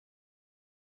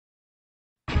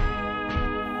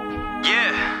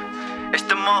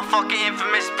motherfucking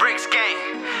infamous Bricks gang,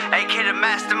 AK'The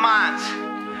Masterminds,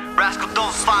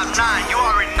 Raskal559, you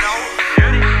already know.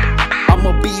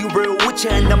 I'ma be real with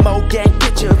ya and I'ma gang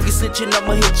get ya. If you snitchin',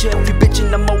 I'ma hit ya. If you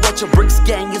bitchin', I'ma wet ya. Bricks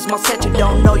gang is my set, you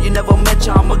don't know, you never met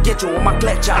ya. I'ma get you on my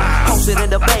clutch, posted in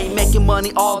the bay, making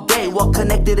money all day. Well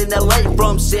connected in LA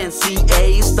from Sin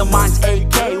CA. It's the Minds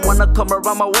AK. Wanna come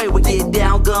around my way, we get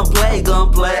down, gunplay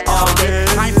all day.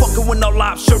 I ain't fucking with no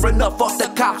lives, sure enough, fuck the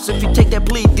cops. If you take that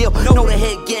plea deal, know the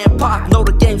head getting popped. Know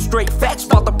the game straight facts,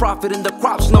 about the profit in the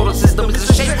crops. Know the system is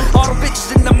a shame. All the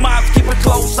bitches in the mobs keep it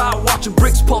close out, watching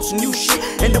Bricks posting new shit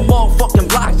in the motherfucking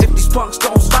blocks. If these punks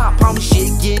don't stop, homie,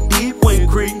 shit get deep when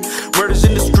creep. Murders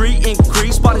in the street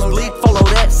increase, bodies bleed, follow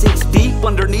that 6 deep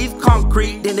underneath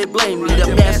concrete. Then they blame me,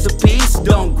 the masterpiece.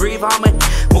 Don't grieve, homie,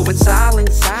 moving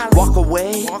silent, walk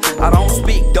away. I don't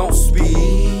speak, don't speak.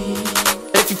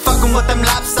 If you fucking with them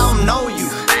laps, I don't know you.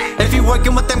 If you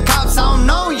working with them cops, I don't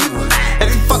know you.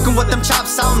 If you fucking with them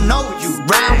chops, I don't know you.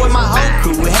 Round with my whole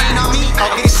crew, hating on me,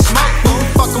 I'll get smoked. If you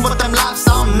fucking with them laps,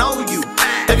 I don't know you.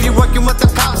 If you working with the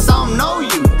cops, I don't know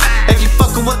you. If you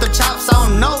fucking with the chops, I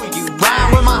don't know you.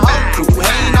 Round with my whole crew,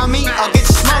 hating on me, I'll get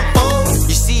smoked, fool.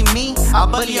 You see me, I'll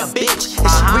bully a bitch. If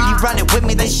she really running with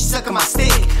me, then she sucking my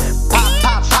stick. Pop,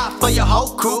 pop, pop for your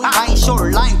whole crew. I ain't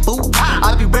short line, fool.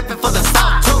 I be ripping for the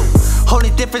South too. Only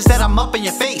difference that I'm up in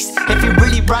your face. If you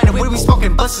really riding with me,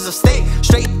 smoking buses of steak.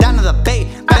 Straight down to the bay,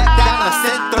 back down to the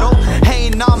centro.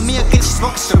 Hating on me, I'll get you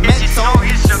smoking cemento.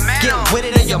 Get with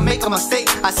it or you'll make a mistake.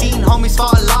 I seen homies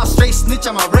fall off, straight snitch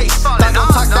on my race. Don't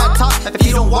talk that talk if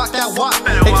you don't walk that walk.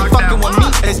 If you fucking with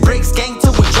me, it's Bricks gang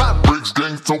till we drop. Bricks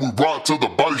gang till we rock, till the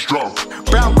bodies drop.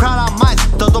 Brown crown on mine,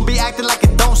 though don't be acting like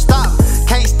it don't stop.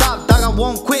 Can't stop, dog, I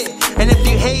won't quit. And if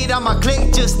you hate on my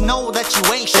clique, just know that you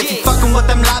ain't shit. If you fucking with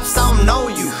them laps, I don't know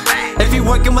you. If you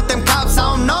working with them cops,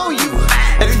 I don't know you.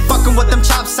 If you fucking with them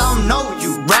chops, I don't know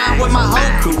you. Round with my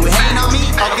whole crew, hating on me,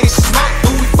 I'll get smoked.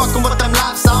 Who we fucking with them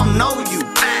laps, I don't know you.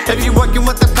 If you working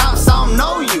with the cops, I don't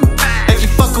know you. If you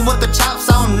fucking with the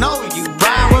chops, I don't know you.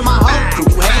 Round with my whole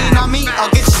crew, hating on me, I'll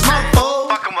get smoked,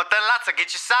 fool. Fucking with the lots, I'll get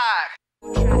your side.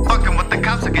 Fucking with the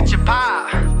cops, I'll get your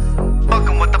pie.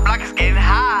 Fucking with the block,